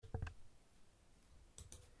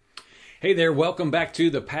Hey there, welcome back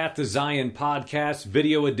to the Path to Zion podcast,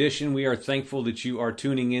 video edition. We are thankful that you are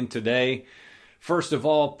tuning in today. First of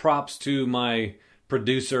all, props to my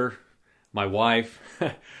producer, my wife.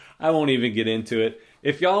 I won't even get into it.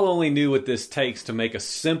 If y'all only knew what this takes to make a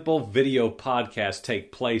simple video podcast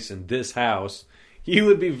take place in this house, you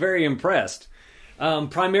would be very impressed.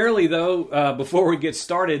 Primarily though, before we get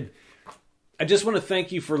started, I just want to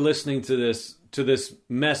thank you for listening to this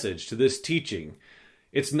message, to this teaching.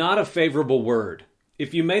 It's not a favorable word.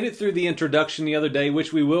 If you made it through the introduction the other day,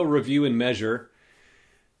 which we will review and measure,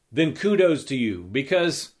 then kudos to you.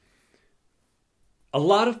 Because a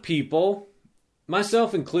lot of people,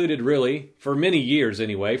 myself included really, for many years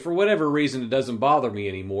anyway, for whatever reason it doesn't bother me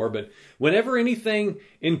anymore, but whenever anything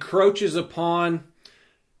encroaches upon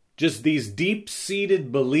just these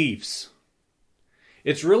deep-seated beliefs,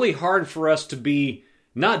 it's really hard for us to be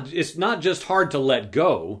it's not just hard to let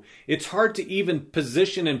go, it's hard to even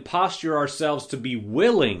position and posture ourselves to be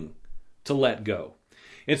willing to let go.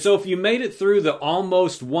 And so if you made it through the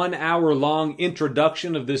almost 1 hour long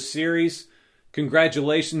introduction of this series,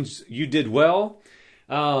 congratulations, you did well.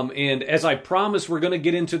 And as I promised, we're going to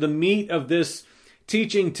get into the meat of this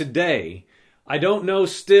teaching today. I don't know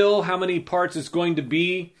still how many parts it's going to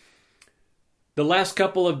be. The last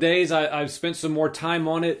couple of days, I've spent some more time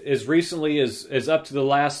on it, as recently as up to the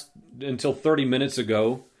last, until 30 minutes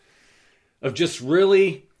ago, of just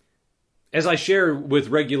really, as I share with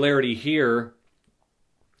regularity here,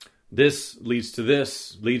 this leads to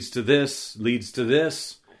this, leads to this, leads to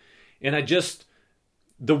this. And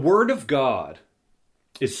the Word of God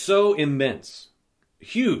is so immense,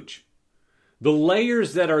 huge. The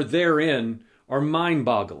layers that are therein are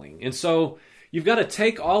mind-boggling. And so you've got to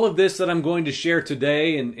take all of this that I'm going to share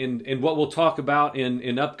today and what we'll talk about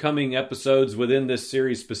in upcoming episodes within this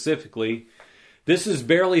series specifically. This is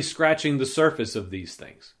barely scratching the surface of these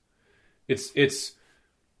things. It's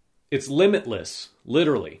limitless,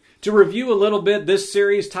 literally. To review a little bit, this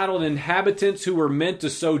series titled Inhabitants Who Were Meant to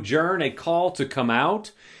Sojourn, A Call to Come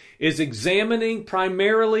Out, is examining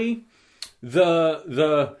primarily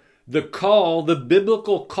the call, the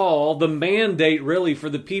biblical call, the mandate really for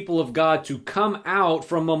the people of God to come out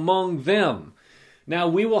from among them. Now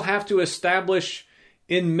we will have to establish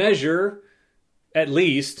in measure, at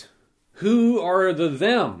least, who are the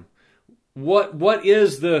them? What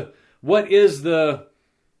is the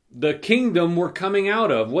kingdom we're coming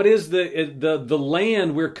out of? What is the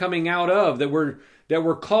land we're coming out of that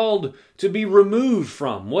we're called to be removed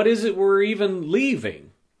from? What is it we're even leaving?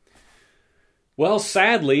 Well,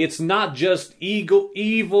 sadly, it's not just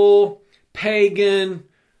evil, pagan,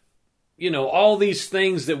 all these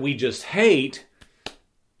things that we just hate.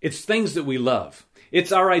 It's things that we love.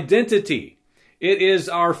 It's our identity. It is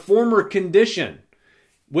our former condition.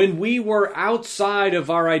 When we were outside of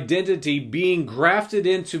our identity, being grafted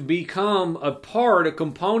in to become a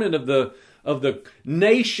component of the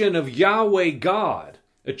nation of Yahweh God,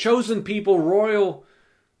 a chosen people,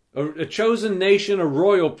 a chosen nation, a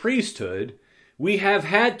royal priesthood, we have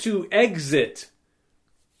had to exit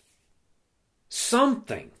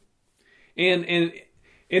something. And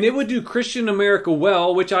it would do Christian America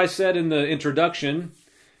well, which I said in the introduction,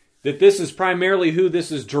 that this is primarily who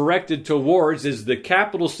this is directed towards, is the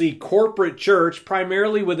capital C corporate church,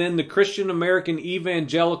 primarily within the Christian American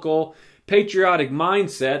evangelical patriotic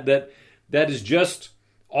mindset that is just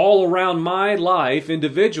all around my life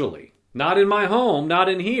individually. Not in my home, not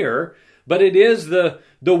in here, but it is the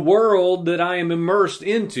world that I am immersed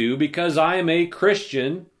into because I am a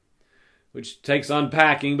Christian, which takes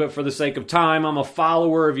unpacking, but for the sake of time, I'm a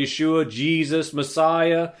follower of Yeshua, Jesus,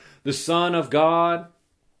 Messiah, the Son of God.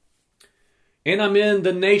 And I'm in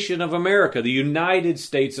the nation of America, the United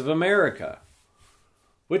States of America,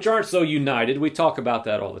 which aren't so united. We talk about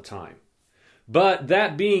that all the time. But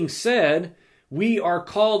that being said, we are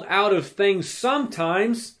called out of things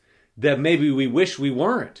sometimes that maybe we wish we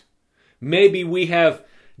weren't. Maybe we have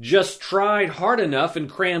just tried hard enough and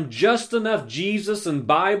crammed just enough Jesus and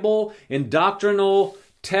Bible and doctrinal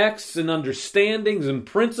texts and understandings and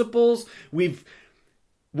principles. We've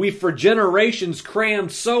for generations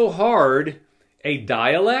crammed so hard a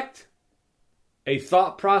dialect, a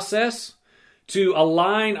thought process to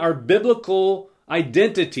align our biblical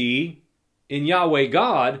identity in Yahweh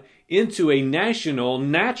God into a national,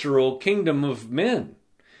 natural kingdom of men.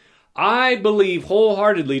 I believe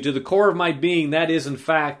wholeheartedly to the core of my being that is in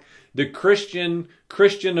fact the Christian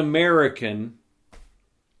American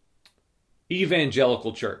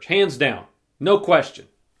evangelical church. Hands down. No question.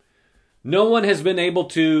 No one has been able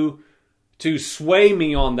to sway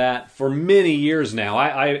me on that for many years now.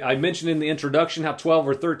 I mentioned in the introduction how 12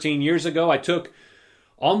 or 13 years ago I took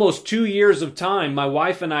almost 2 years of time, my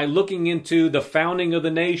wife and I looking into the founding of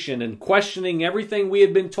the nation and questioning everything we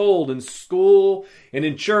had been told in school and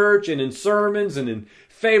in church and in sermons and in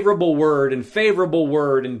favorable word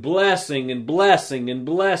and blessing and blessing and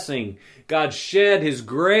blessing. God shed His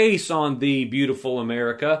grace on thee, beautiful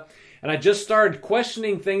America. And I just started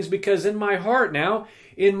questioning things because in my heart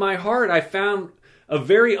I found a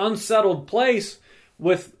very unsettled place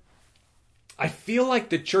with, I feel like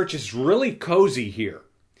the church is really cozy here.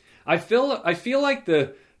 I feel like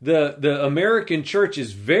the American church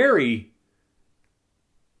is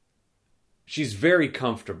she's very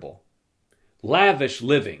comfortable. Lavish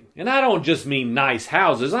living. And I don't just mean nice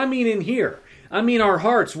houses. I mean in here. I mean our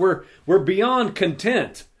hearts. We're beyond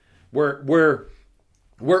content. We're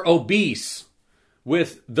obese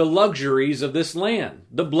with the luxuries of this land.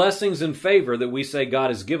 The blessings and favor that we say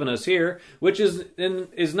God has given us here, which is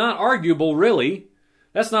not arguable really.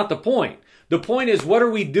 That's not the point. The point is, what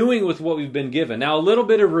are we doing with what we've been given? Now, a little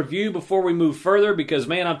bit of review before we move further, because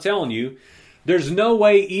man, I'm telling you, there's no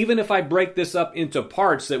way, even if I break this up into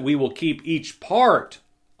parts, that we will keep each part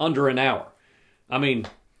under an hour. I mean,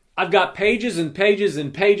 I've got pages and pages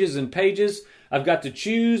and pages and pages. I've got to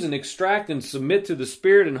choose and extract and submit to the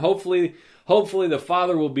Spirit, and hopefully the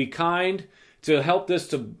Father will be kind to help this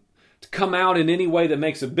to come out in any way that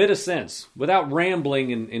makes a bit of sense without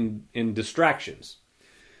rambling and distractions.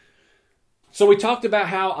 So we talked about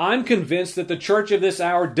how I'm convinced that the church of this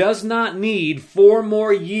hour does not need 4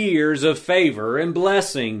 more years of favor and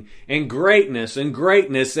blessing and greatness and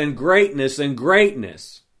greatness and greatness and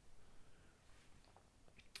greatness.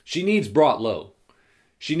 She needs brought low.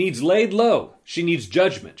 She needs laid low. She needs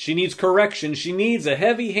judgment. She needs correction. She needs a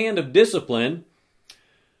heavy hand of discipline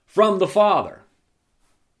from the Father.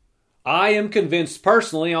 I am convinced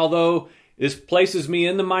personally, although this places me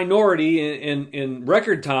in the minority in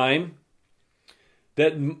record time,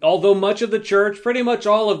 that although much of the church, pretty much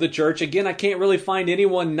all of the church, again, I can't really find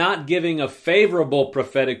anyone not giving a favorable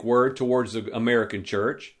prophetic word towards the American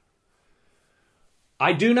church,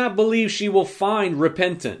 I do not believe she will find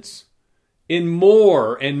repentance in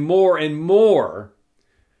more and more and more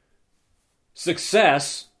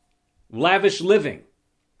success, lavish living,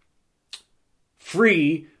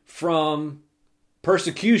 free from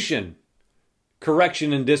persecution,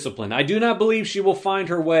 correction, and discipline. I do not believe she will find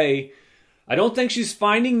her way. I don't think she's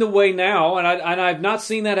finding the way now, and I've not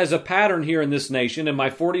seen that as a pattern here in this nation. In my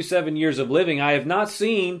 47 years of living, I have not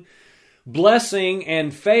seen blessing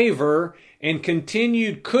and favor and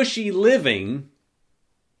continued cushy living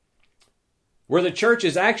where the church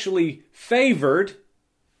is actually favored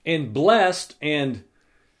and blessed and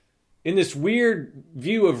in this weird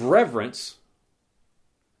view of reverence,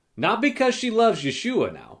 not because she loves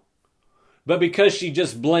Yeshua now, but because she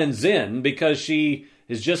just blends in, because she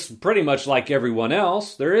is just pretty much like everyone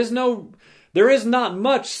else. There is not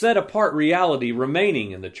much set-apart reality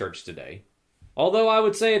remaining in the church today. Although I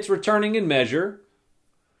would say it's returning in measure.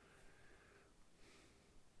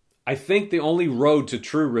 I think the only road to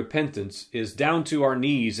true repentance is down to our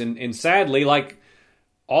knees. And sadly, like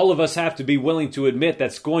all of us have to be willing to admit,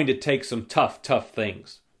 that's going to take some tough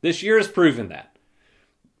things. This year has proven that.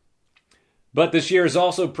 But this year has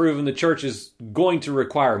also proven the church is going to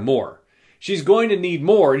require more. She's going to need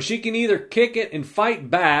more, and she can either kick it and fight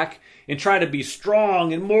back and try to be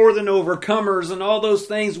strong and more than overcomers and all those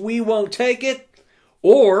things. We won't take it.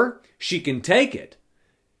 Or she can take it,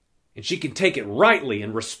 and she can take it rightly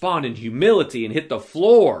and respond in humility and hit the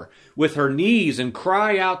floor with her knees and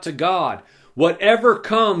cry out to God. Whatever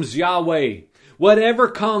comes, Yahweh, whatever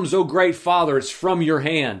comes, O great Father, it's from your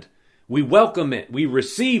hand. We welcome it. We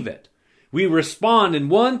receive it. We respond in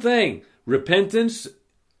one thing: repentance,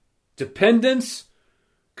 dependence,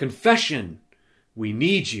 confession. We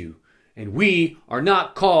need you, and we are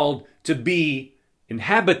not called to be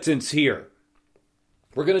inhabitants here.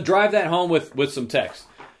 We're going to drive that home with some text.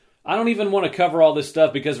 I don't even want to cover all this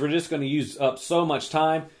stuff because we're just going to use up so much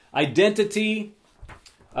time. Identity,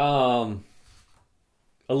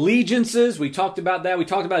 allegiances, we talked about that. We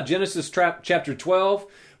talked about Genesis chapter 12,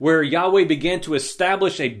 where Yahweh began to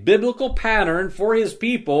establish a biblical pattern for his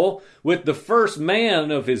people with the first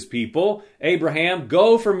man of his people, Abraham.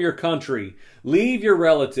 Go from your country, leave your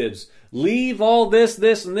relatives, leave all this,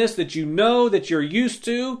 and this that you know, that you're used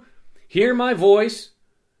to. Hear my voice,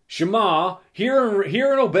 Shema, hear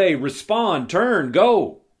and obey, respond, turn,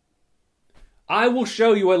 go. I will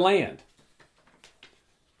show you a land.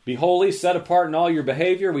 Be holy, set apart in all your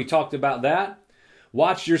behavior. We talked about that.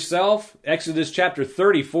 Watch yourself. Exodus chapter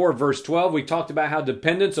 34, verse 12. We talked about how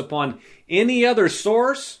dependence upon any other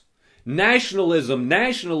source, nationalism.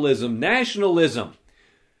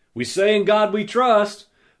 We say in God we trust,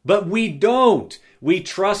 But we don't. We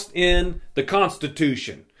trust in the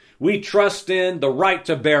Constitution. We trust in the right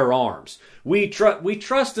to bear arms. We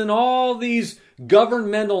trust in all these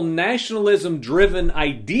governmental nationalism-driven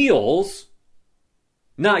ideals,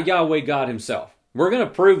 not Yahweh God himself. We're going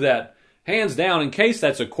to prove that hands down. In case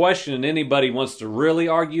that's a question and anybody wants to really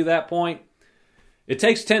argue that point, it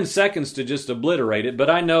takes 10 seconds to just obliterate it, but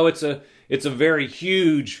I know it's a very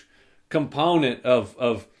huge component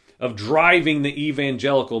of driving the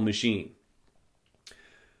evangelical machine.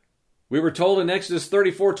 We were told in Exodus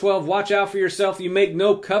 34:12, watch out for yourself, you make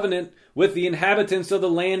no covenant with the inhabitants of the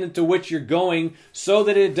land into which you're going, so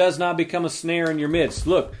that it does not become a snare in your midst.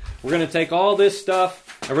 Look, we're going to take all this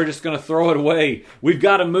stuff and we're just going to throw it away. We've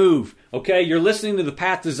got to move. Okay, you're listening to the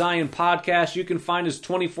Path to Zion podcast. You can find us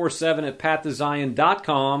 24/7 at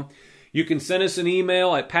pathtozion.com. You can send us an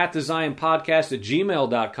email at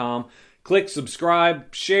pathtozionpodcast@gmail.com. Click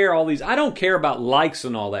subscribe, share all these. I don't care about likes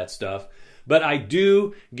and all that stuff, but I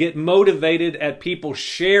do get motivated at people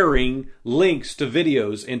sharing links to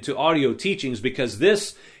videos and to audio teachings, because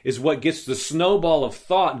this is what gets the snowball of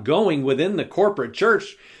thought going within the corporate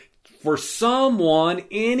church for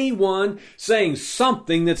anyone saying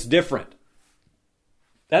something that's different.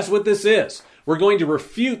 That's what this is. We're going to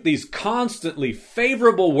refute these constantly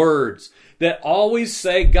favorable words that always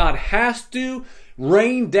say God has to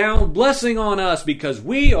rain down blessing on us because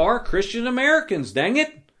we are Christian Americans, dang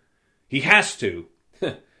it. He has to.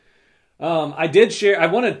 I did share, I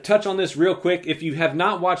want to touch on this real quick. If you have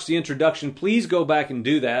not watched the introduction, please go back and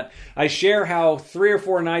do that. I share how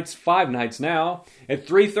 5 nights now, at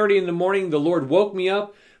 3:30 in the morning, the Lord woke me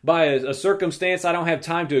up by a circumstance I don't have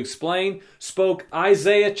time to explain, spoke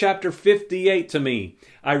Isaiah chapter 58 to me.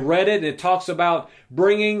 I read it, and it talks about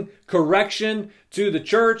bringing correction to the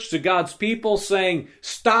church, to God's people, saying,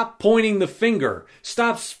 stop pointing the finger.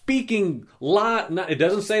 Stop speaking it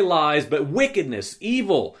doesn't say lies, but wickedness,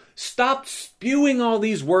 evil. Stop spewing all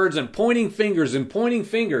these words and pointing fingers.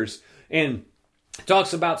 And it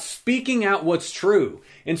talks about speaking out what's true.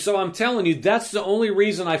 And so I'm telling you, that's the only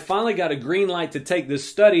reason I finally got a green light to take this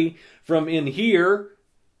study from in here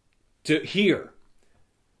to here.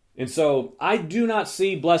 And so I do not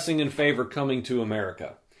see blessing and favor coming to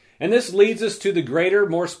America. And this leads us to the greater,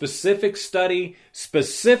 more specific study,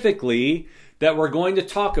 specifically, that we're going to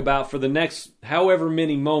talk about for the next however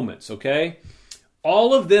many moments, okay?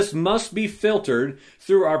 All of this must be filtered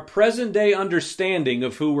through our present day understanding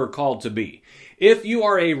of who we're called to be. If you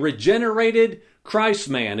are a regenerated Christ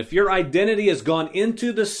man, if your identity has gone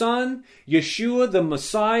into the Son, Yeshua, the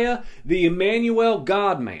Messiah, the Emmanuel,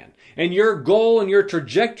 God man, and your goal and your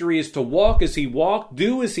trajectory is to walk as he walked,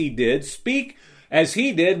 do as he did, speak as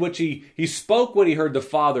he did, which he spoke what he heard the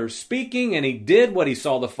Father speaking, and he did what he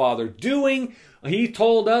saw the Father doing. He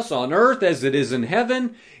told us on earth as it is in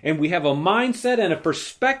heaven, and we have a mindset and a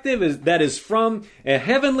perspective that is from a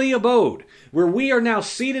heavenly abode, where we are now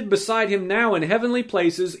seated beside him now in heavenly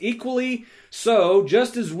places, equally so,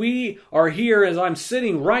 just as we are here, as I'm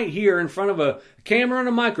sitting right here in front of a camera and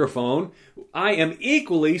a microphone, I am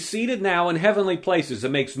equally seated now in heavenly places.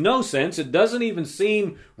 It makes no sense. It doesn't even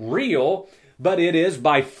seem real, but it is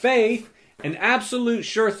by faith an absolute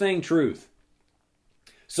sure thing truth.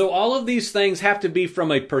 So all of these things have to be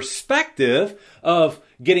from a perspective of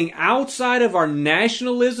getting outside of our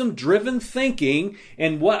nationalism-driven thinking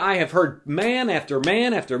and what I have heard man after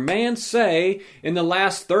man after man say in the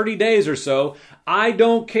last 30 days or so. I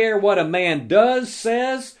don't care what a man does,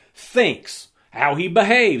 says, thinks, how he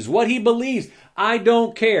behaves, what he believes. I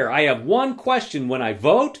don't care. I have one question when I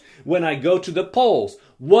vote, when I go to the polls.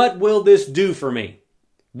 What will this do for me?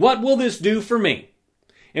 What will this do for me?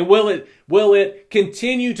 And will it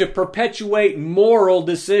continue to perpetuate moral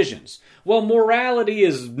decisions? Well, morality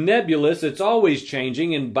is nebulous. It's always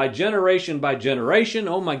changing. And by generation,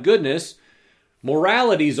 oh my goodness,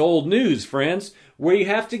 morality's old news, friends. We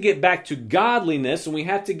have to get back to godliness, and we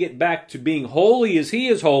have to get back to being holy as he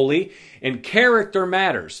is holy, and character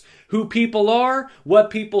matters. Who people are, what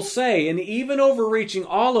people say, and even overreaching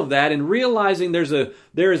all of that and realizing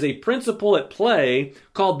there is a principle at play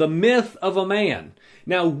called the myth of a man.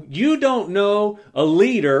 Now, you don't know a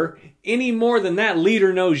leader any more than that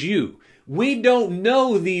leader knows you. We don't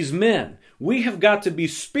know these men. We have got to be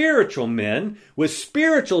spiritual men with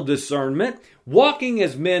spiritual discernment, walking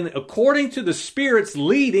as men according to the Spirit's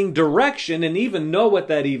leading direction, and even know what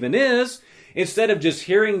that even is, instead of just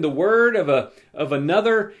hearing the word of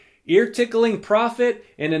another ear-tickling prophet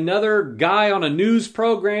and another guy on a news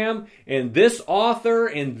program and this author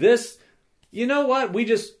and this. You know what? We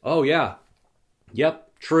just, oh yeah.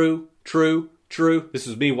 Yep, true. This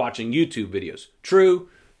is me watching YouTube videos. True,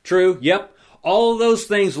 yep. All of those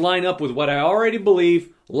things line up with what I already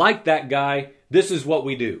believe, like that guy, this is what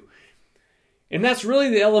we do. And that's really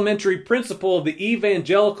the elementary principle of the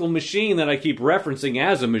evangelical machine that I keep referencing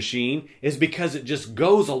as a machine, is because it just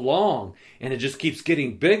goes along and it just keeps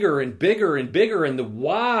getting bigger and bigger and bigger, and the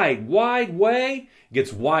wide way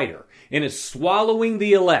gets wider, and it's swallowing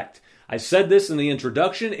the elect. I said this in the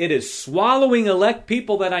introduction. It is swallowing elect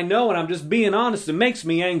people that I know, and I'm just being honest. It makes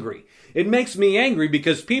me angry. It makes me angry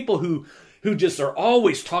because people who just are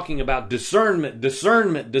always talking about discernment.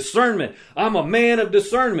 I'm a man of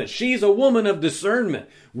discernment. She's a woman of discernment.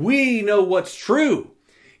 We know what's true.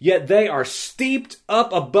 Yet they are steeped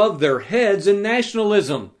up above their heads in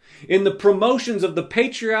nationalism, in the promotions of the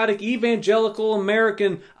patriotic evangelical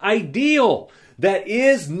American ideal that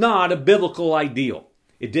is not a biblical ideal.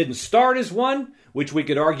 It didn't start as one, which we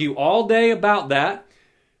could argue all day about that.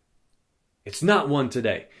 It's not one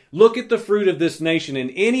today. Look at the fruit of this nation,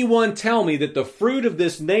 and anyone tell me that the fruit of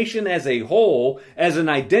this nation as a whole, as an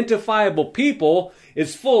identifiable people,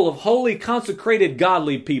 is full of holy, consecrated,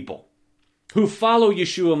 godly people who follow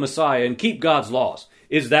Yeshua Messiah and keep God's laws.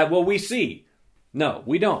 Is that what we see? No,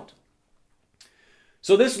 we don't.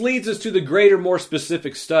 So this leads us to the greater, more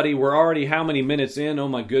specific study. We're already how many minutes in? Oh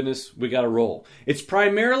my goodness, we got to roll. It's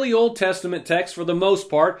primarily Old Testament text for the most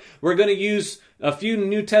part. We're going to use a few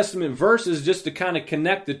New Testament verses just to kind of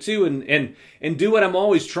connect the two and do what I'm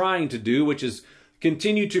always trying to do, which is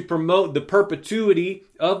continue to promote the perpetuity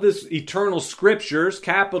of this eternal scriptures,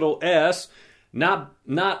 capital S,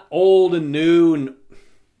 not old and new. And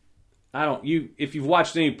if you've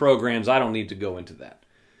watched any programs, I don't need to go into that.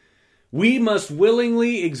 We must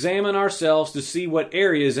willingly examine ourselves to see what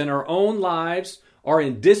areas in our own lives are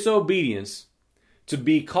in disobedience to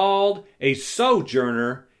be called a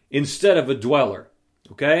sojourner instead of a dweller.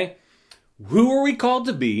 Okay? Who are we called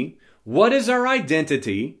to be? What is our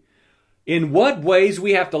identity? In what ways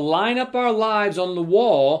we have to line up our lives on the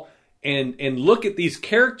wall and look at these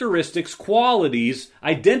characteristics, qualities,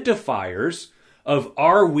 identifiers of,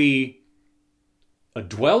 are we a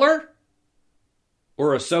dweller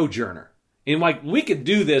or a sojourner? And like, we could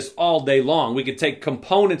do this all day long. We could take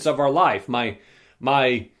components of our life, my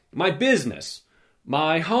business,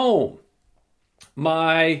 my home,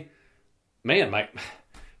 this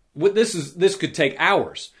could take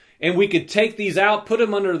hours. And we could take these out, put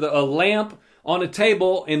them under a lamp on a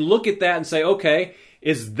table, and look at that and say, okay,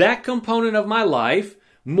 is that component of my life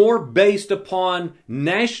more based upon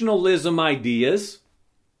nationalism ideas,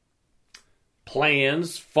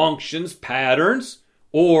 plans, functions, patterns,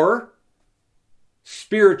 or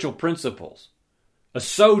spiritual principles? A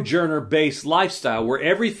sojourner-based lifestyle where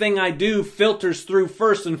everything I do filters through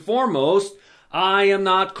first and foremost, I am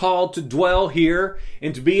not called to dwell here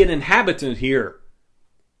and to be an inhabitant here.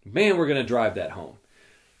 Man, we're going to drive that home.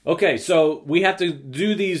 Okay, so we have to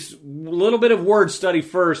do these little bit of word study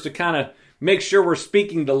first to kind of make sure we're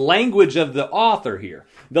speaking the language of the author here.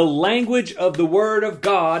 The language of the Word of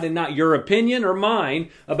God, and not your opinion or mine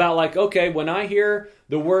about like, okay, when I hear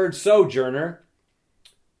the word sojourner,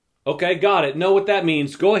 okay, got it. Know what that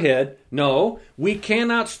means. Go ahead. No, we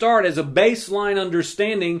cannot start as a baseline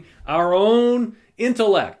understanding our own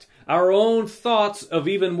intellect, our own thoughts of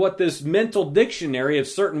even what this mental dictionary of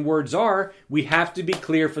certain words are. We have to be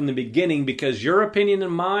clear from the beginning, because your opinion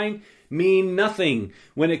and mine mean nothing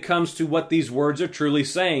when it comes to what these words are truly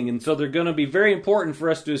saying. And so they're going to be very important for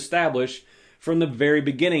us to establish from the very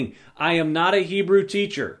beginning. I am not a Hebrew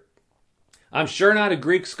teacher. I'm sure not a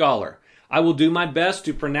Greek scholar. I will do my best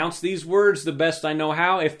to pronounce these words the best I know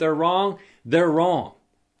how. If they're wrong, they're wrong.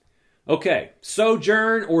 Okay,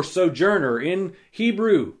 sojourn or sojourner in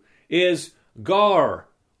Hebrew is gar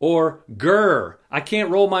or ger. I can't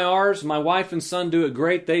roll my R's. My wife and son do it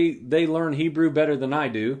great. They learn Hebrew better than I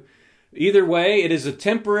do. Either way, it is a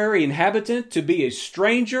temporary inhabitant, to be a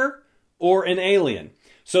stranger or an alien.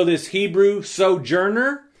 So this Hebrew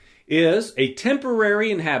sojourner is a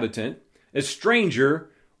temporary inhabitant, a stranger,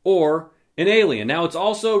 or an alien. Now, it's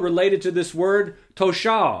also related to this word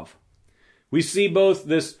toshav. We see both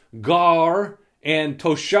this gar and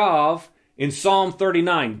toshav in Psalm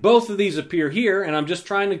 39. Both of these appear here, and I'm just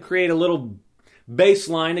trying to create a little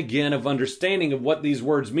baseline again of understanding of what these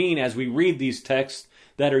words mean as we read these texts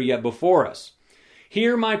that are yet before us.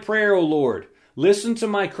 Hear my prayer, O Lord. Listen to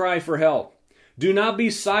my cry for help. Do not be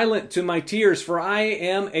silent to my tears, for I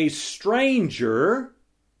am a stranger,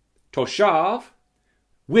 toshav,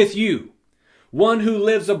 with you, one who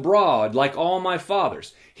lives abroad like all my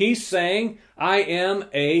fathers. He's saying, I am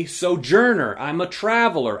a sojourner. I'm a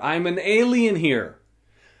traveler. I'm an alien here.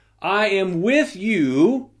 I am with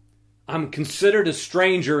you. I'm considered a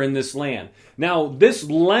stranger in this land. Now, this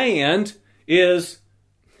land is,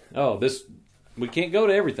 we can't go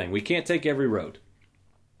to everything. We can't take every road.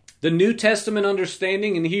 The New Testament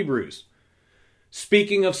understanding in Hebrews,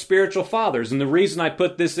 speaking of spiritual fathers. And the reason I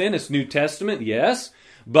put this in, it's New Testament, yes,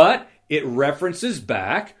 but it references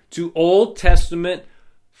back to Old Testament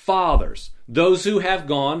fathers, those who have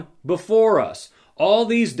gone before us. All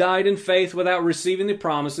these died in faith without receiving the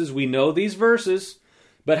promises. We know these verses.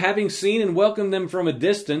 But having seen and welcomed them from a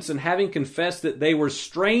distance, and having confessed that they were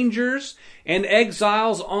strangers and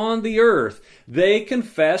exiles on the earth, they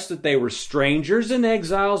confessed that they were strangers and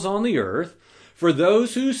exiles on the earth. For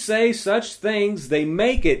those who say such things, they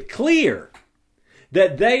make it clear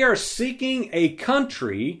that they are seeking a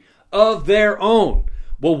country of their own.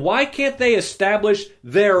 Well, why can't they establish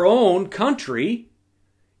their own country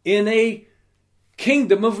in a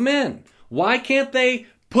kingdom of men? Why can't they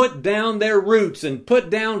put down their roots and put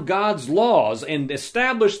down God's laws and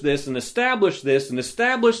establish this and establish this and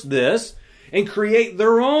establish this and create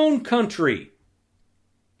their own country?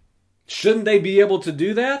 Shouldn't they be able to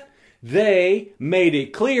do that? They made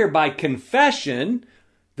it clear by confession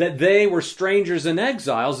that they were strangers and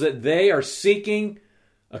exiles, that they are seeking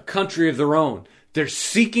a country of their own. They're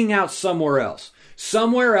seeking out somewhere else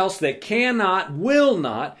that cannot, will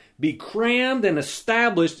not be crammed and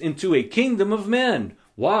established into a kingdom of men.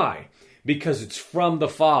 Why? Because it's from the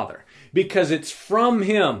Father. Because it's from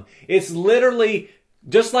Him. It's literally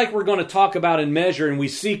just like we're going to talk about in Measure, and we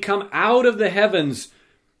see come out of the heavens,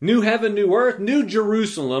 new heaven, new earth, new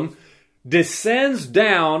Jerusalem, descends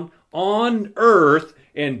down on earth,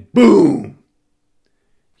 and boom!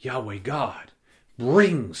 Yahweh God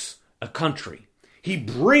brings a country. He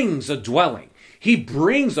brings a dwelling. He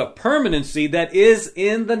brings a permanency that is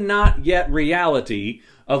in the not yet reality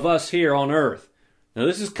of us here on earth. Now,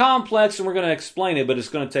 this is complex, and we're going to explain it, but it's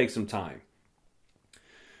going to take some time.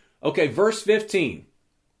 Okay, verse 15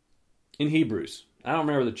 in Hebrews. I don't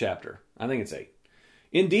remember the chapter. I think it's 8.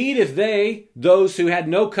 Indeed, if they, those who had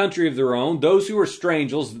no country of their own, those who were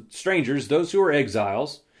strangers, those who were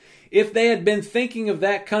exiles, if they had been thinking of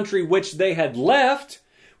that country which they had left,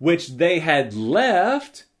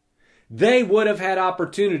 they would have had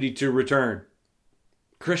opportunity to return.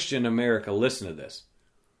 Christian America, listen to this.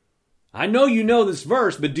 I know you know this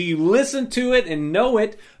verse, but do you listen to it and know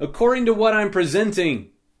it according to what I'm presenting?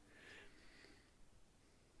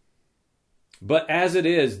 But as it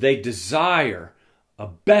is, they desire a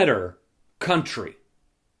better country.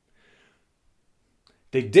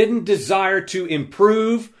 They didn't desire to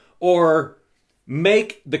improve or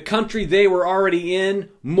make the country they were already in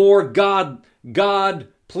more God-pleasing.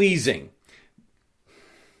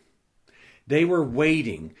 They were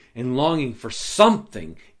waiting and longing for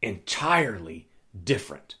something entirely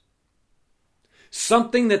different.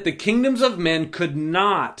 Something that the kingdoms of men could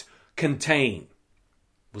not contain.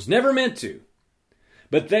 Was never meant to.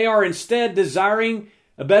 But they are instead desiring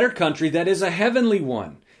a better country that is a heavenly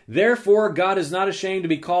one. Therefore, God is not ashamed to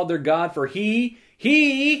be called their God, for He,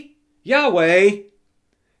 Yahweh,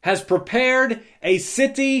 has prepared a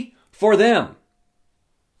city for them.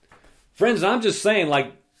 Friends, I'm just saying,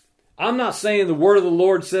 I'm not saying the word of the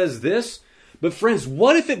Lord says this, but friends,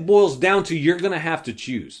 what if it boils down to you're going to have to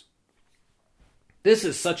choose? This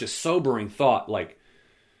is such a sobering thought.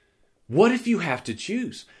 What if you have to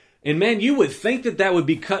choose? And man, you would think that would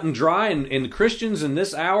be cut and dry, and Christians in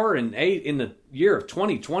this hour in the year of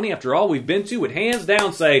 2020, after all we've been to, would hands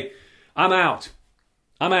down say, I'm out.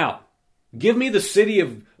 I'm out. Give me the city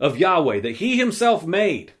of Yahweh that He Himself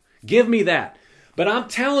made. Give me that. But I'm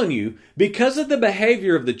telling you, because of the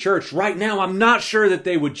behavior of the church right now, I'm not sure that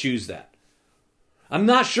they would choose that. I'm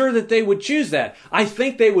not sure that they would choose that. I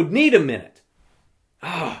think they would need a minute.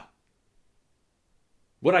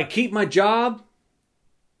 Would I keep my job?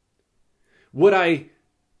 Would I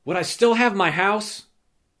still have my house?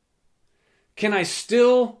 Can I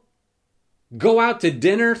still go out to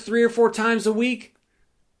dinner 3 or 4 times a week?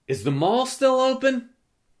 Is the mall still open?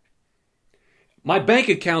 My bank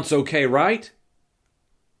account's okay, right?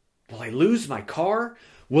 Will I lose my car?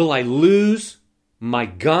 Will I lose my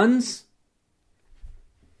guns?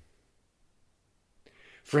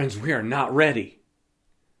 Friends, we are not ready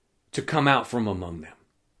to come out from among them.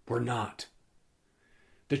 We're not.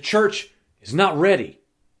 The church is not ready.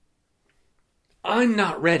 I'm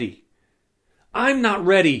not ready. I'm not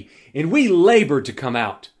ready. And we labor to come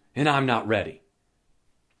out, and I'm not ready.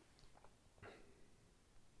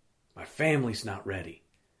 My family's not ready.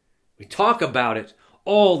 We talk about it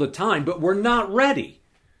all the time, but we're not ready.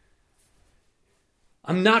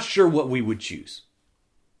 I'm not sure what we would choose.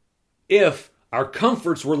 If our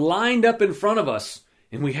comforts were lined up in front of us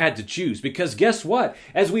And we had to choose, because guess what?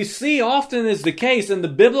 As we see often is the case in the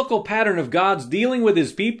biblical pattern of God's dealing with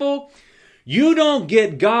his people, you don't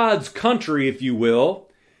get God's country, if you will,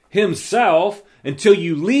 himself, until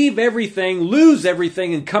you leave everything, lose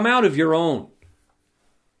everything, and come out of your own.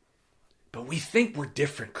 But we think we're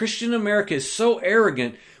different. Christian America is so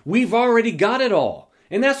arrogant, we've already got it all.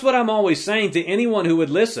 And that's what I'm always saying to anyone who would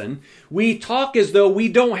listen. We talk as though we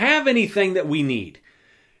don't have anything that we need.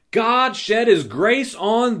 God shed his grace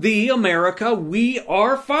on thee, America. We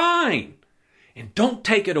are fine. And don't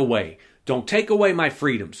take it away. Don't take away my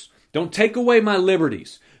freedoms. Don't take away my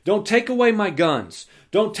liberties. Don't take away my guns.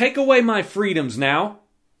 Don't take away my freedoms now.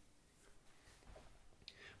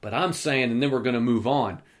 But I'm saying, and then we're going to move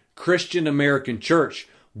on, Christian American church,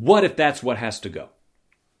 what if that's what has to go?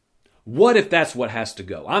 What if that's what has to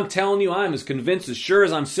go? I'm telling you, I'm as convinced as sure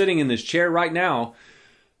as I'm sitting in this chair right now,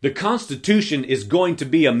 the Constitution is going to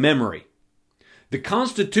be a memory. The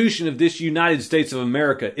Constitution of this United States of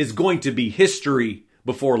America is going to be history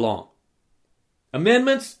before long.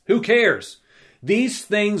 Amendments? Who cares? These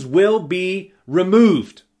things will be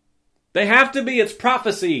removed. They have to be. It's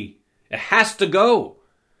prophecy. It has to go.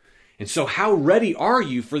 And so how ready are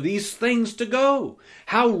you for these things to go?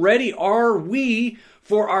 How ready are we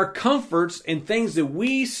for our comforts and things that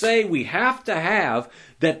we say we have to have,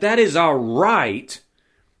 that is our right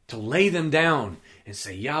to lay them down and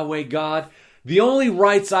say, Yahweh God, the only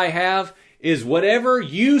rights I have is whatever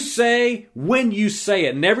you say when you say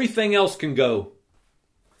it, and everything else can go.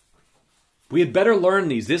 We had better learn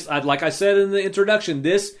these. Like I said in the introduction,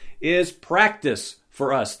 this is practice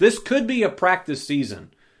for us. This could be a practice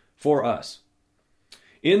season for us.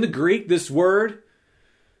 In the Greek, this word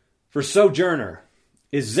for sojourner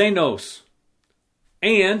is xenos.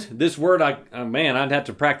 And this word, I'd have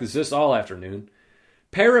to practice this all afternoon.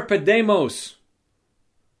 Peripedemos.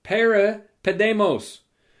 Peripedemos.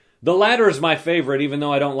 The latter is my favorite, even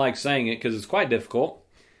though I don't like saying it because it's quite difficult.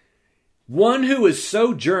 One who is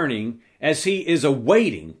sojourning as he is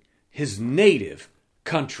awaiting his native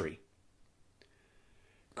country.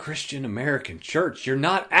 Christian American church, you're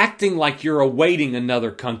not acting like you're awaiting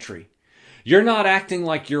another country. You're not acting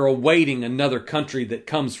like you're awaiting another country that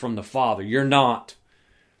comes from the Father. You're not.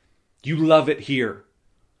 You love it here.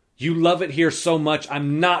 You love it here so much,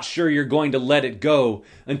 I'm not sure you're going to let it go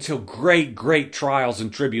until great, great trials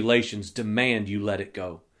and tribulations demand you let it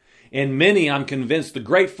go. And many, I'm convinced, the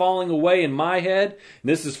great falling away in my head, and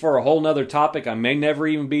this is for a whole nother topic I may never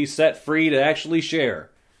even be set free to actually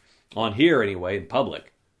share, on here anyway, in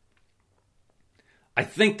public. I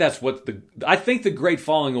think the great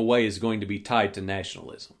falling away is going to be tied to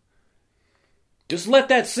nationalism. Just let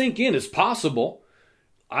that sink in. It's possible.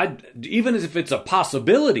 Even if it's a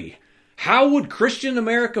possibility, how would Christian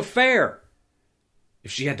America fare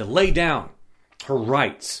if she had to lay down her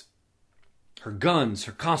rights, her guns,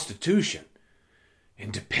 her constitution,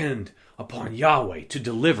 and depend upon Yahweh to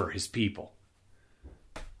deliver his people?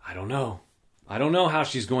 I don't know. I don't know how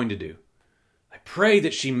she's going to do. I pray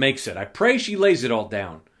that she makes it. I pray she lays it all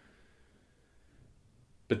down.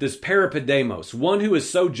 But this peripedemos, one who is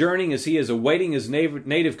sojourning as he is awaiting his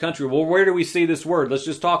native country. Well, where do we see this word? Let's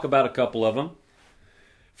just talk about a couple of them.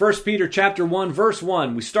 1 Peter chapter 1, verse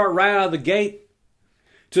 1. We start right out of the gate.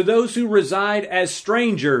 To those who reside as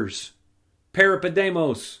strangers,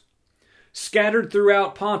 peripedemos, scattered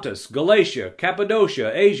throughout Pontus, Galatia,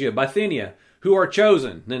 Cappadocia, Asia, Bithynia, who are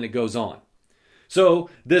chosen. Then it goes on. So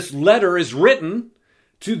this letter is written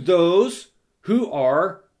to those who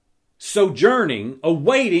are sojourning,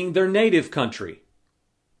 awaiting their native country.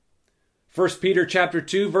 1 Peter chapter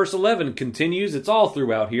 2, verse 11 continues. It's all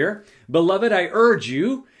throughout here. Beloved, I urge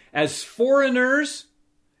you, as foreigners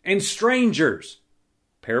and strangers,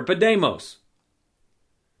 peripedemos,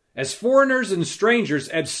 as foreigners and strangers,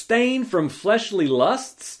 abstain from fleshly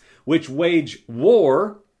lusts, which wage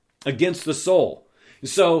war against the soul.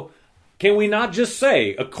 So, can we not just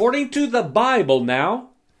say, according to the Bible now,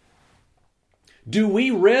 do we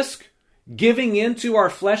risk giving in to our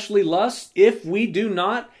fleshly lusts if we do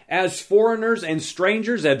not, as foreigners and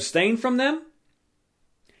strangers, abstain from them?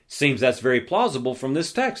 Seems that's very plausible from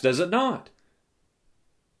this text, does it not?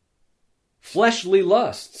 Fleshly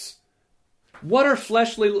lusts. What are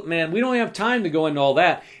fleshly... Man, we don't have time to go into all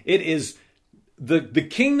that. It is the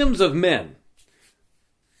kingdoms of men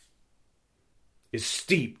is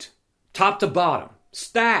steeped, top to bottom,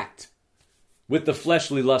 stacked with the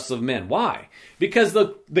fleshly lusts of men. Why? Because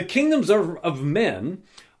the kingdoms of men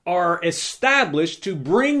are established to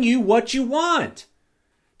bring you what you want.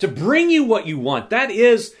 To bring you what you want. That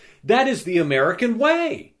is the American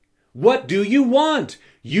way. What do you want?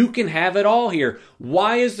 You can have it all here.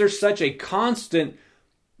 Why is there such a constant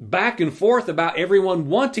back and forth about everyone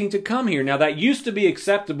wanting to come here. Now, that used to be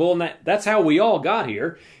acceptable, and that's how we all got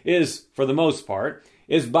here, is, for the most part,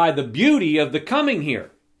 is by the beauty of the coming here.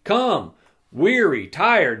 Come, weary,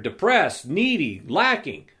 tired, depressed, needy,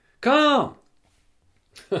 lacking. Come.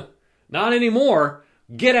 Not anymore.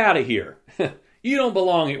 Get out of here. You don't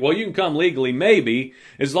belong here. Well, you can come legally, maybe,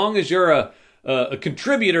 as long as you're a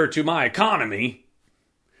contributor to my economy.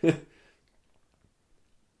 But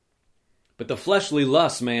the fleshly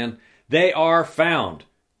lusts, man, they are found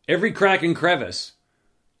every crack and crevice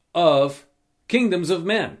of kingdoms of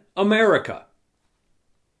men. America.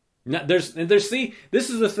 Now, see, this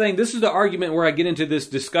is the thing, this is the argument where I get into this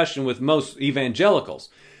discussion with most evangelicals.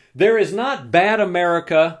 There is not bad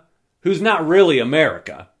America who's not really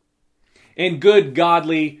America, and good,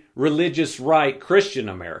 godly, religious, right Christian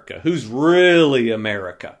America who's really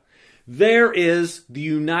America. There is the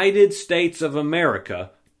United States of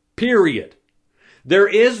America, period. There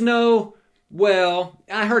is no, well,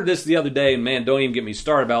 I heard this the other day, and man, don't even get me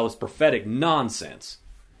started about all this prophetic nonsense.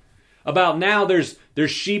 About now there's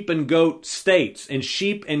sheep and goat states, and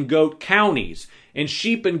sheep and goat counties, and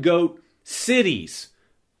sheep and goat cities.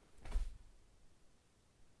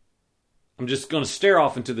 I'm just going to stare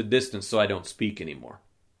off into the distance so I don't speak anymore.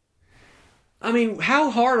 I mean, how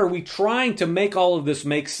hard are we trying to make all of this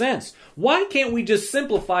make sense? Why can't we just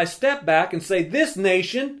simplify, step back, and say this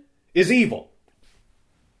nation is evil?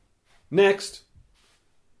 Next.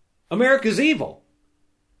 America's evil.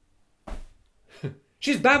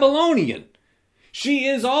 She's Babylonian. She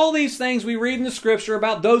is all these things we read in the scripture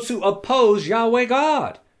about those who oppose Yahweh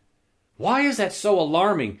God. Why is that so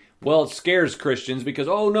alarming? Well, it scares Christians because,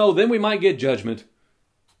 oh no, then we might get judgment.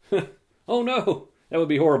 Oh no, that would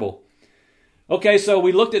be horrible. Okay, so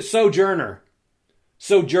we looked at sojourner.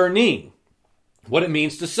 Sojourning. What it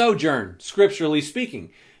means to sojourn, scripturally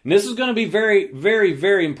speaking. And this is going to be very, very,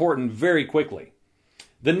 very important very quickly.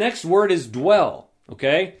 The next word is dwell.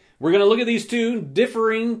 Okay? We're going to look at these two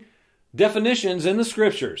differing definitions in the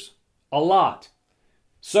scriptures. A lot.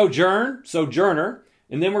 Sojourn, sojourner.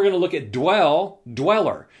 And then we're going to look at dwell,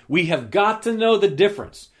 dweller. We have got to know the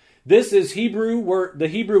difference. This is Hebrew word. The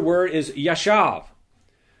Hebrew word is yashav.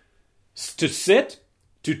 To sit,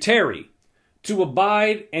 to tarry, to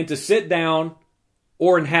abide, and to sit down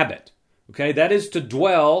or inhabit. Okay, that is to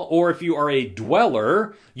dwell, or if you are a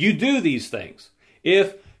dweller, you do these things.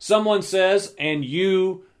 If someone says, and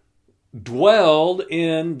you dwelled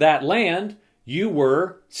in that land, you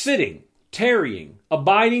were sitting, tarrying,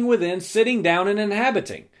 abiding within, sitting down and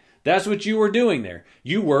inhabiting. That's what you were doing there.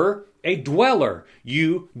 You were a dweller.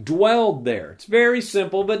 You dwelled there. It's very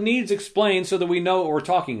simple, but needs explained so that we know what we're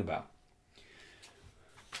talking about.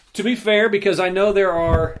 To be fair, because I know there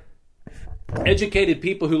are educated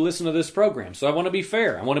people who listen to this program, so I want to be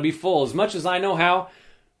fair. I want to be full, as much as I know how.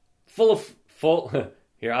 Full.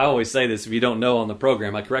 Here, I always say this if you don't know on the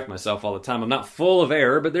program. I correct myself all the time. I'm not full of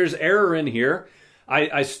error, but there's error in here.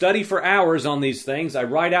 I study for hours on these things. I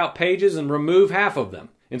write out pages and remove half of them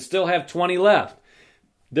and still have 20 left.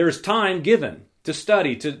 There's time given to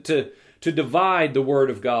study, to divide the Word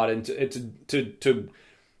of God and to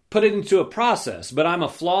put it into a process. But I'm a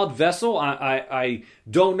flawed vessel. I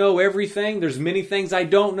don't know everything. There's many things I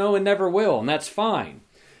don't know and never will, and that's fine.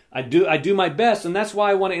 I do my best, and that's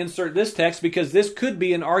why I want to insert this text, because this could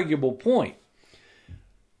be an arguable point.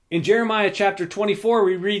 In Jeremiah chapter 24,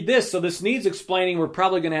 we read this, so this needs explaining. We're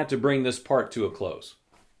probably going to have to bring this part to a close.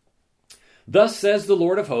 Thus says the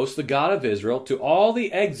Lord of hosts, the God of Israel, to all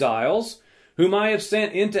the exiles whom I have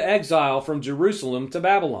sent into exile from Jerusalem to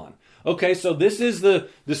Babylon. Okay, so this is the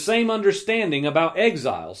same understanding about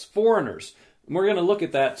exiles, foreigners. And we're going to look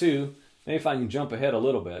at that too. Maybe if I can jump ahead a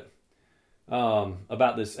little bit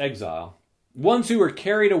about this exile. Ones who are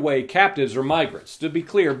carried away, captives or migrants, to be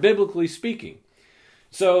clear, biblically speaking.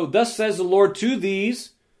 So, thus says the Lord to these,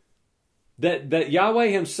 that Yahweh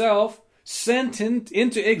himself sent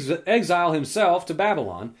into exile himself to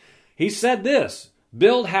Babylon. He said this,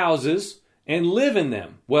 build houses and live in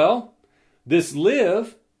them. Well, this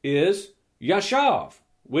live is yashav,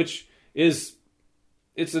 which is,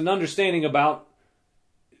 it's an understanding about,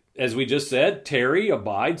 as we just said, tarry,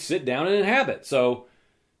 abide, sit down, and inhabit. So,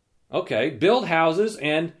 okay, build houses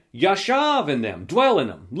and yashav in them, dwell in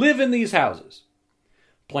them, live in these houses.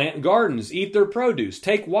 Plant gardens, eat their produce,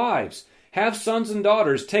 take wives, have sons and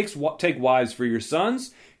daughters, take wives for your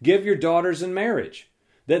sons, give your daughters in marriage,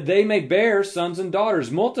 that they may bear sons and daughters,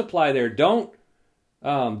 multiply there, do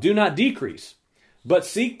not decrease. But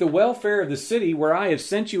seek the welfare of the city where I have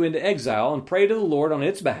sent you into exile, and pray to the Lord on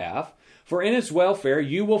its behalf, for in its welfare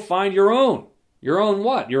you will find your own. Your own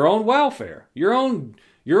what? Your own welfare. Your own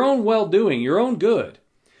well-doing, your own good.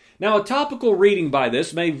 Now, a topical reading by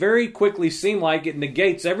this may very quickly seem like it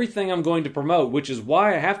negates everything I'm going to promote, which is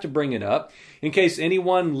why I have to bring it up, in case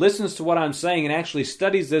anyone listens to what I'm saying and actually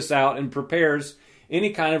studies this out and prepares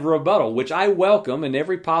any kind of rebuttal, which I welcome in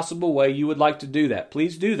every possible way you would like to do that.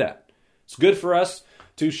 Please do that. It's good for us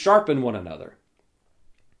to sharpen one another.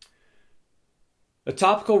 A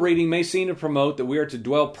topical reading may seem to promote that we are to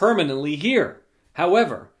dwell permanently here.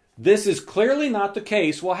 However, this is clearly not the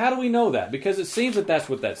case. Well, how do we know that? Because it seems that that's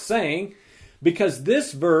what that's saying. Because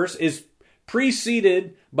this verse is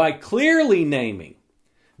preceded by clearly naming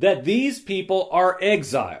that these people are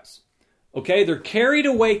exiles. Okay, they're carried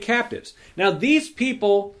away captives. Now, these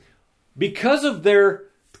people, because of their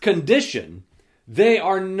condition, they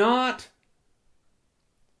are not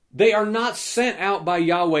sent out by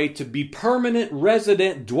Yahweh to be permanent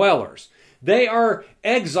resident dwellers. They are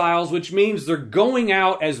exiles, which means they're going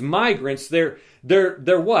out as migrants. They're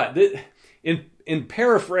what? In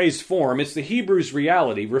paraphrase form, it's the Hebrews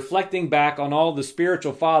reality, reflecting back on all the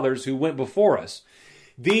spiritual fathers who went before us.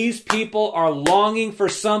 These people are longing for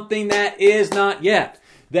something that is not yet,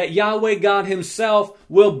 that Yahweh God Himself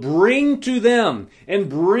will bring to them and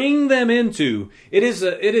bring them into. It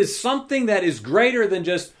is something that is greater than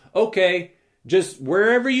just, okay, just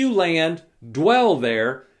wherever you land, dwell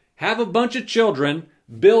there, have a bunch of children,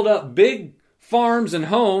 build up big farms and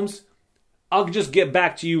homes, I'll just get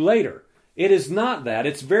back to you later. It is not that.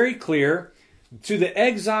 It's very clear. To the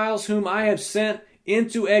exiles whom I have sent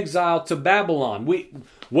into exile to Babylon.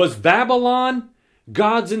 Was Babylon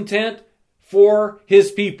God's intent for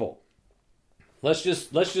His people? Let's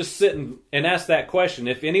just sit and ask that question.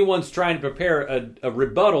 If anyone's trying to prepare a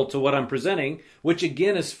rebuttal to what I'm presenting, which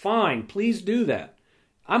again is fine, please do that.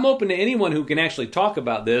 I'm open to anyone who can actually talk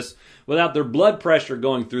about this without their blood pressure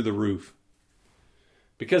going through the roof.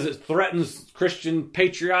 Because it threatens Christian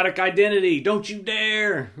patriotic identity. Don't you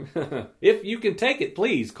dare. If you can take it,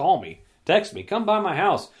 please call me. Text me. Come by my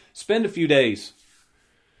house. Spend a few days.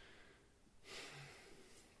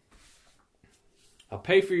 I'll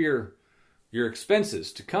pay for your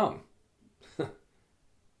expenses to come.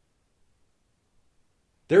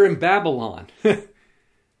 They're in Babylon.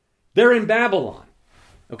 They're in Babylon.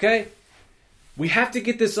 Okay? We have to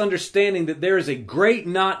get this understanding that there is a great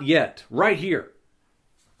not yet right here.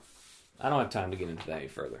 I don't have time to get into that any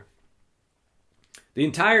further. The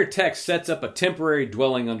entire text sets up a temporary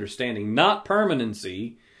dwelling understanding, not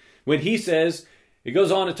permanency, when he says, it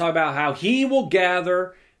goes on to talk about how he will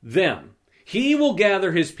gather them. He will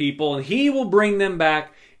gather his people and he will bring them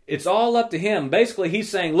back. It's all up to him. Basically, he's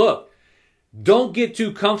saying, look, don't get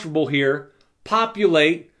too comfortable here.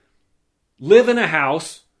 Populate. Live in a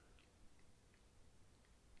house.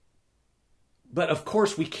 But of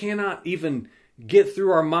course, we cannot even get through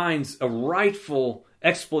our minds a rightful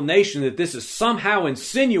explanation that this is somehow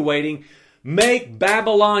insinuating, make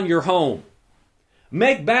Babylon your home.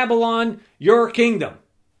 Make Babylon your kingdom.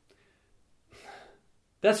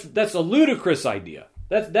 That's a ludicrous idea.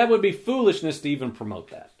 That would be foolishness to even promote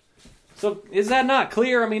that. So is that not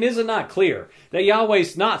clear? I mean, is it not clear that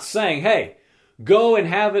Yahweh's not saying, hey, go and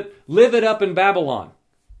have it, live it up in Babylon?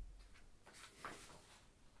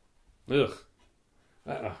 Ugh.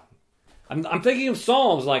 I'm thinking of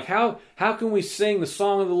Psalms, like how can we sing the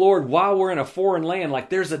song of the Lord while we're in a foreign land? Like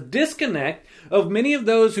there's a disconnect of many of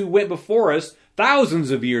those who went before us thousands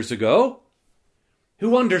of years ago,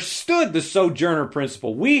 who understood the sojourner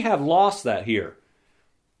principle. We have lost that here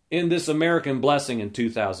in this American blessing in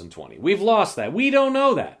 2020. We've lost that. We don't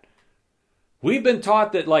know that. We've been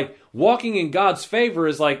taught that like walking in God's favor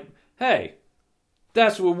is like, hey,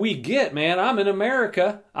 that's what we get, man. I'm in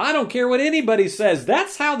America. I don't care what anybody says.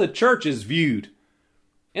 That's how the church is viewed.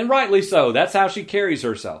 And rightly so. That's how she carries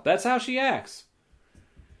herself. That's how she acts.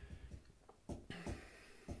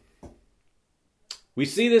 We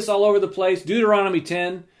see this all over the place. Deuteronomy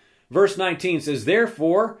 10, verse 19 says,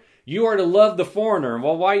 therefore, you are to love the foreigner.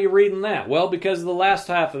 Well, why are you reading that? Well, because of the last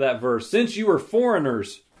half of that verse. Since you were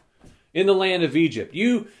foreigners in the land of Egypt,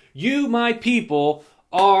 you my people,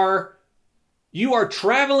 you are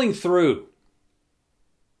traveling through.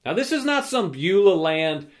 Now, this is not some Beulah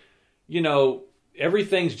land,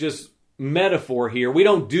 everything's just metaphor here. We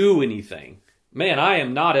don't do anything. Man, I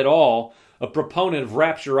am not at all a proponent of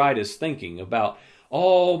rapturitis thinking about,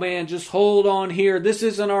 oh man, just hold on here. This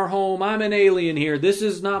isn't our home. I'm an alien here. This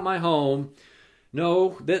is not my home.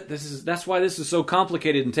 No, that's why this is so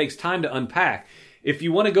complicated and takes time to unpack. If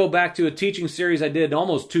you want to go back to a teaching series I did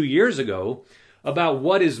almost 2 years ago about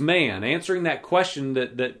what is man, answering that question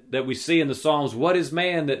that we see in the Psalms. What is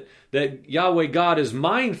man that Yahweh God is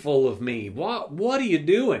mindful of me? What are you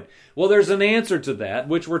doing? Well, there's an answer to that,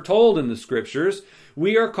 which we're told in the Scriptures.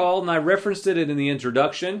 We are called, and I referenced it in the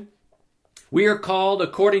introduction, we are called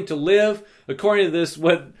according to this,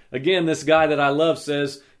 what, again, this guy that I love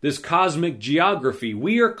says, this cosmic geography.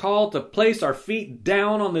 We are called to place our feet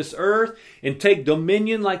down on this earth and take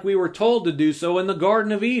dominion like we were told to do so in the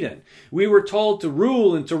Garden of Eden. We were told to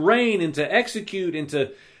rule and to reign and to execute and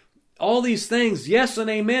to all these things, yes and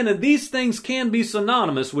amen. And these things can be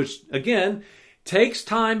synonymous, which, again, takes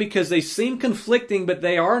time because they seem conflicting, but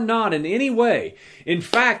they are not in any way. In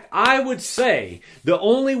fact, I would say the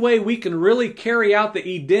only way we can really carry out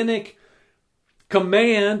the Edenic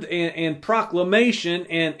command and proclamation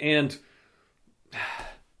and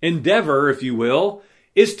endeavor, if you will,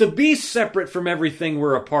 is to be separate from everything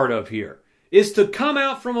we're a part of here. Is to come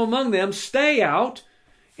out from among them, stay out,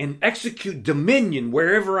 and execute dominion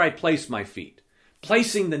wherever I place my feet.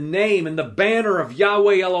 Placing the name and the banner of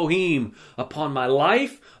Yahweh Elohim upon my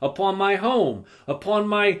life, upon my home, upon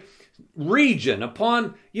my region,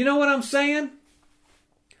 upon, you know what I'm saying?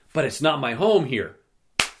 But it's not my home here.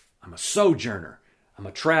 I'm a sojourner. I'm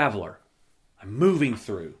a traveler. I'm moving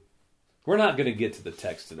through. We're not going to get to the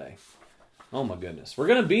text today. Oh my goodness. We're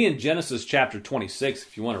going to be in Genesis chapter 26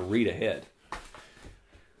 if you want to read ahead.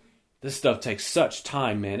 This stuff takes such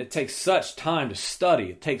time, man. It takes such time to study.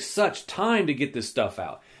 It takes such time to get this stuff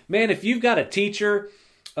out. Man, if you've got a teacher,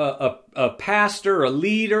 a pastor, a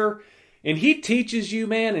leader, and he teaches you,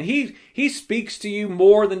 man, and he speaks to you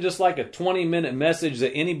more than just like a 20-minute message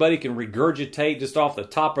that anybody can regurgitate just off the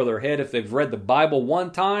top of their head if they've read the Bible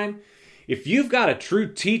one time. If you've got a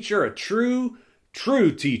true teacher, a true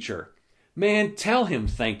teacher, man, tell him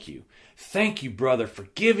thank you. Thank you, brother, for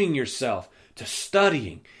giving yourself to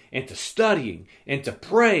studying and to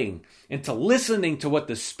praying and to listening to what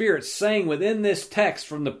the Spirit's saying within this text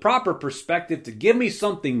from the proper perspective to give me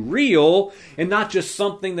something real and not just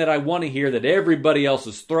something that I want to hear that everybody else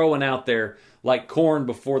is throwing out there like corn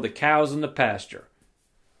before the cows in the pasture.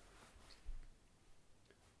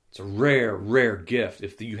 It's a rare, rare gift.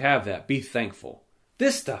 If you have that, be thankful.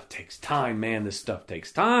 This stuff takes time, man. This stuff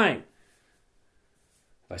takes time.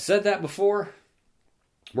 If I said that before,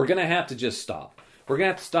 we're going to have to just stop. We're going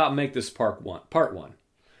to have to stop and make this part one.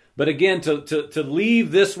 But again, to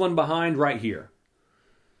leave this one behind right here.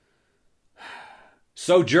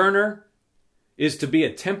 Sojourner is to be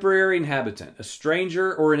a temporary inhabitant, a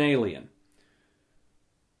stranger or an alien.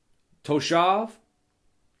 Toshav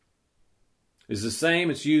is the same.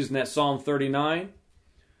 It's used in that Psalm 39.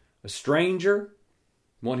 A stranger,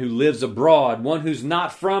 one who lives abroad, one who's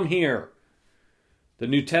not from here. The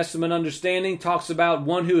New Testament understanding talks about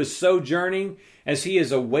one who is sojourning as he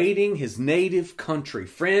is awaiting his native country.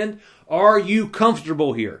 Friend, are you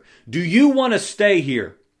comfortable here? Do you want to stay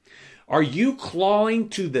here? Are you clawing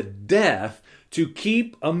to the death to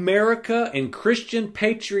keep America and Christian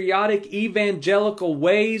patriotic evangelical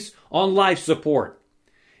ways on life support?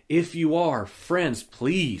 If you are, friends,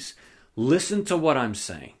 please listen to what I'm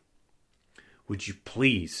saying. Would you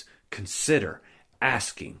please consider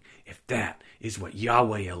asking if that is what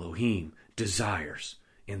Yahweh Elohim desires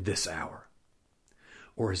in this hour?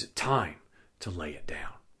 Or is it time to lay it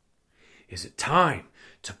down? Is it time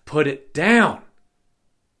to put it down?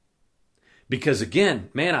 Because again,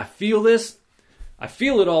 man, I feel this. I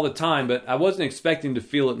feel it all the time, but I wasn't expecting to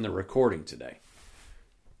feel it in the recording today.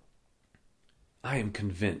 I am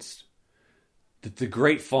convinced that the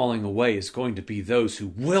great falling away is going to be those who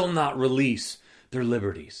will not release their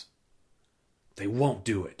liberties. They won't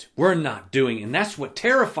do it. We're not doing it. And that's what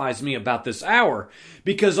terrifies me about this hour.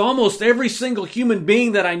 Because almost every single human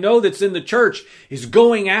being that I know that's in the church is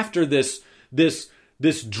going after this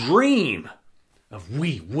dream of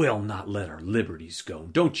we will not let our liberties go.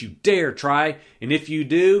 Don't you dare try. And if you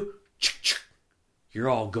do, you're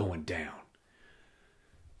all going down.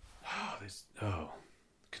 This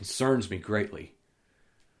concerns me greatly.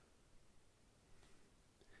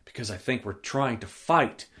 Because I think we're trying to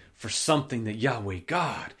fight for something that Yahweh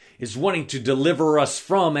God is wanting to deliver us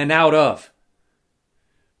from and out of.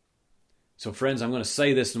 So friends, I'm going to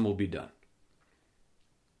say this and we'll be done.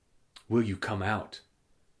 Will you come out?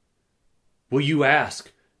 Will you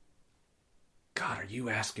ask, God, are you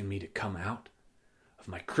asking me to come out of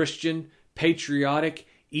my Christian, patriotic,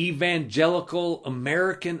 evangelical,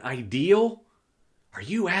 American ideal? Are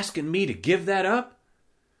you asking me to give that up?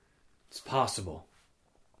 It's possible.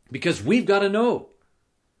 Because we've got to know.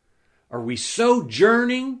 Are we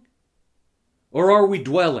sojourning or are we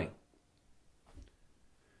dwelling?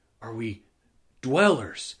 Are we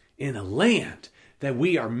dwellers in a land that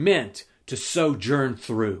we are meant to sojourn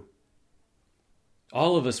through?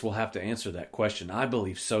 All of us will have to answer that question, I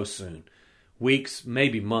believe, so soon. Weeks,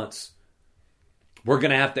 maybe months. We're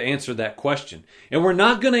going to have to answer that question. And we're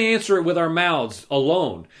not going to answer it with our mouths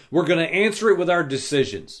alone. We're going to answer it with our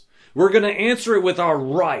decisions. We're going to answer it with our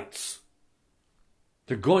rights.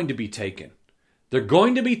 They're going to be taken. They're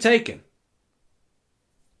going to be taken.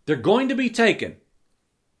 They're going to be taken.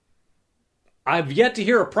 I've yet to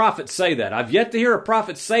hear a prophet say that. I've yet to hear a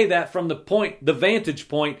prophet say that from the vantage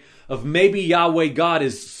point of maybe Yahweh God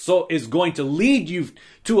is going to lead you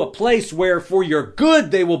to a place where for your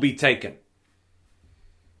good they will be taken.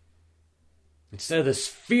 Instead of this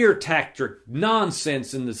fear tactic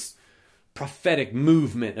nonsense and this prophetic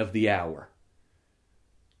movement of the hour.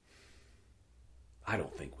 I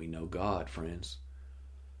don't think we know God, friends.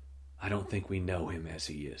 I don't think we know Him as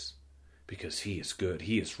He is. Because He is good.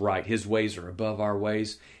 He is right. His ways are above our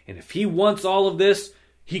ways. And if He wants all of this,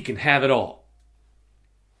 He can have it all.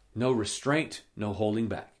 No restraint, no holding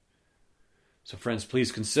back. So friends,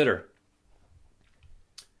 please consider.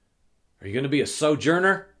 Are you going to be a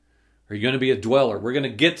sojourner? Or are you going to be a dweller? We're going to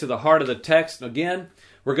get to the heart of the text. Again,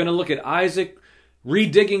 we're going to look at Isaac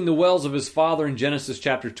redigging the wells of his father in Genesis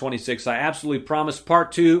chapter 26. I absolutely promise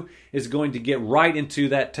part 2 is going to get right into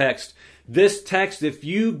that text. This text, if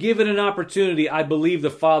you give it an opportunity, I believe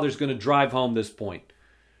the Father's going to drive home this point.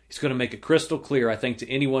 He's going to make it crystal clear, I think, to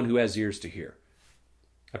anyone who has ears to hear.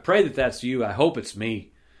 I pray that that's you. I hope it's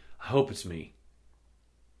me. I hope it's me.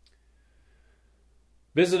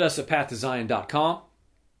 Visit us at pathtozion.com.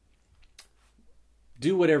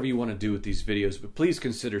 Do whatever you want to do with these videos, but please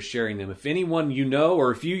consider sharing them. If anyone you know,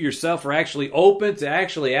 or if you yourself are actually open to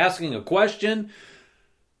actually asking a question,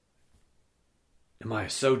 am I a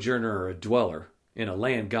sojourner or a dweller in a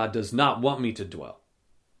land God does not want me to dwell?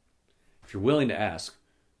 If you're willing to ask,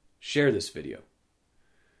 share this video.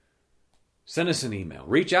 Send us an email.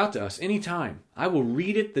 Reach out to us anytime. I will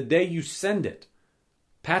read it the day you send it.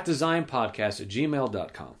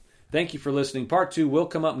 PathToZionPodcast@gmail.com. Thank you for listening. Part 2 will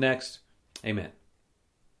come up next. Amen.